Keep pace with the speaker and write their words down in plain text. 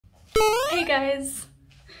Hey guys!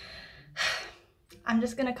 I'm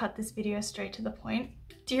just gonna cut this video straight to the point.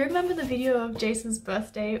 Do you remember the video of Jace's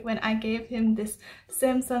birthday when I gave him this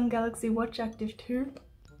Samsung Galaxy Watch Active 2?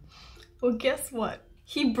 Well, guess what?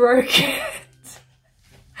 He broke it.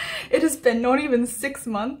 It has been not even 6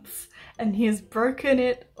 months and he has broken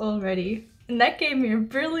it already. And that gave me a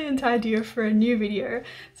brilliant idea for a new video.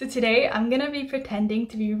 So today I'm gonna be pretending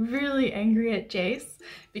to be really angry at Jace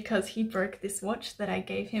because he broke this watch that I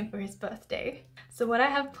gave him for his birthday. So what I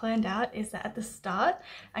have planned out is that at the start,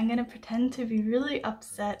 I'm gonna pretend to be really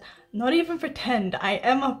upset. Not even pretend, I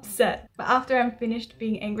am upset. But after I'm finished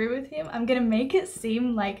being angry with him, I'm gonna make it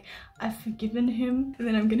seem like I've forgiven him, and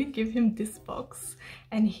then I'm gonna give him this box.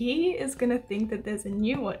 And he is gonna think that there's a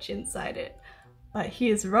new watch inside it. But he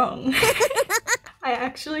is wrong. I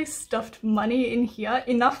actually stuffed money in here,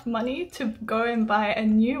 enough money to go and buy a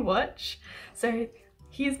new watch. So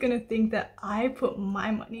he's gonna think that I put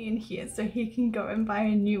my money in here so he can go and buy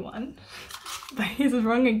a new one. But he's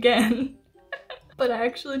wrong again. But I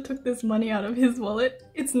actually took this money out of his wallet.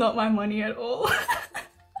 It's not my money at all.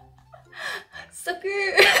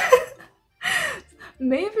 Sucker!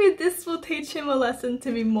 Maybe this will teach him a lesson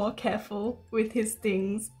to be more careful with his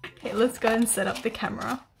things. Okay, let's go and set up the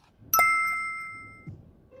camera.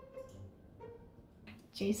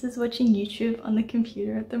 Jace is watching YouTube on the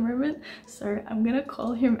computer at the moment, so I'm gonna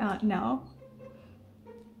call him out now.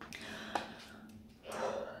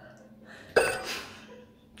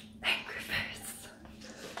 Angry face.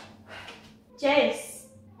 Jace!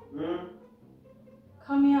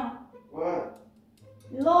 Come here. What?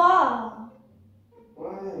 Loa!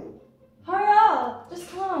 Why? Hurry up! Just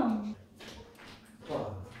come!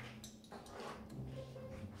 What?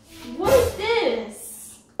 What is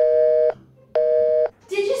this?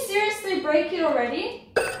 Did you seriously break it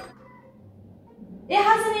already? It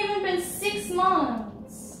hasn't even been 6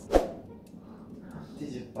 months. Did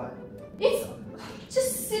you buy it? It's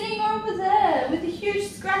just sitting over there with a huge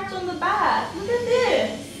scratch on the back. Look at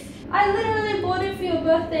this. I literally bought it for your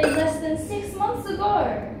birthday less than 6 months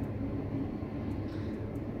ago.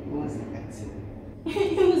 It was an accident.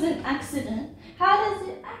 It was an accident. How does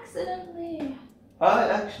it accidentally? I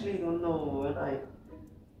actually don't know when I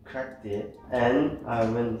cracked it, and I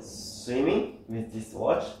went swimming with this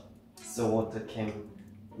watch, so water came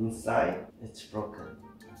inside. It's broken.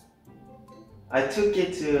 I took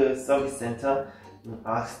it to service center and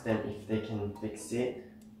asked them if they can fix it,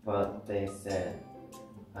 but they said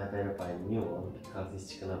I better buy a new one because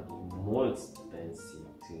it's gonna be more expensive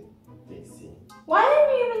to fix it. Why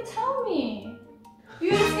didn't you even tell me?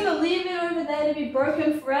 You're just gonna leave it over there to be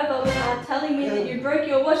broken forever without telling me that you broke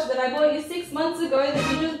your watch that I bought you 6 months ago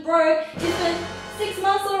that you just broke. It's been 6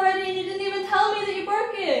 months already and you didn't even tell me that you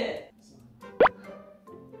broke it.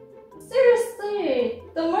 Seriously,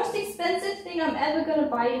 the most expensive thing I'm ever gonna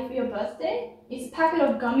buy you for your birthday is a packet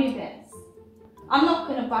of gummy bears. I'm not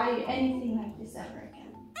gonna buy you anything like this ever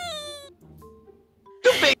again.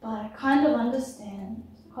 But I kind of understand,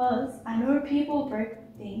 because I know people break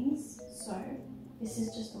things, so this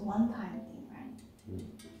is just a one-time thing, right?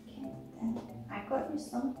 Okay, then I got you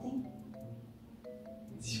something.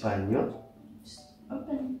 Did you buy a new one? Just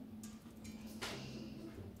open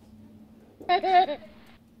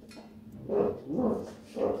No.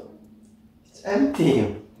 It's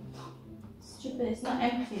empty. Stupid, it's not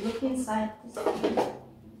empty. Look inside this thing.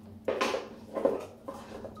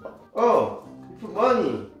 Oh, you put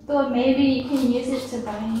money. Thought maybe you can use it to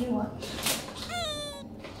buy a new one.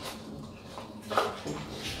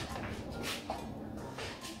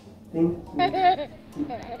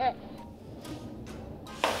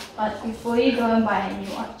 But before you go and buy a new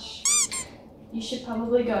watch, you should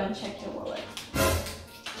probably go and check your wallet.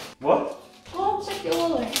 What? Go and check your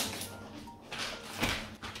wallet.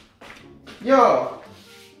 Yo!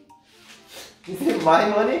 Is it my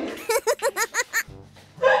money?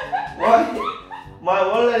 Why? My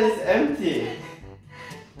wallet is empty.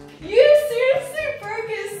 You seriously broke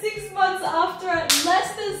it 6 months after,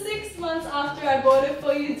 less than 6 months after I bought it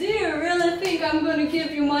for you. Do you really think I'm gonna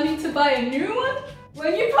give you money to buy a new one?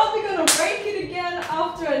 When you're probably gonna break it again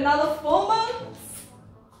after another 4 months?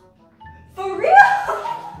 For real?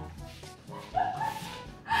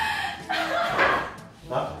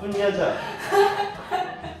 나쁜 여자.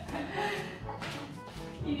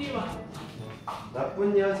 이리 와.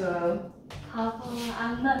 나쁜 여자. Papa,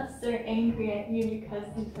 I'm not so angry at you because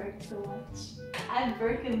you broke the watch. I've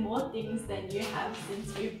broken more things than you have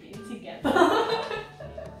since we've been together.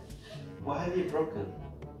 What have you broken?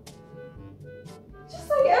 Just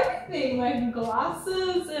like everything, like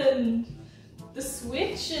glasses and the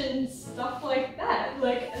Switch and stuff like that.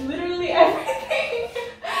 Like literally everything.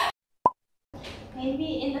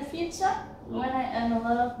 maybe in the future, when I earn a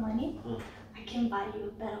lot of money, I can buy you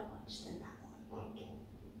a better watch than that one. Okay.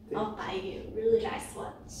 I'll buy you a really nice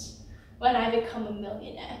watch when I become a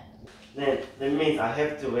millionaire. Then that means I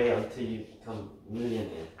have to wait until you become a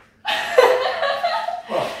millionaire.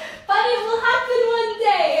 But it will happen one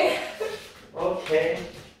day. Okay,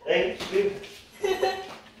 thank you.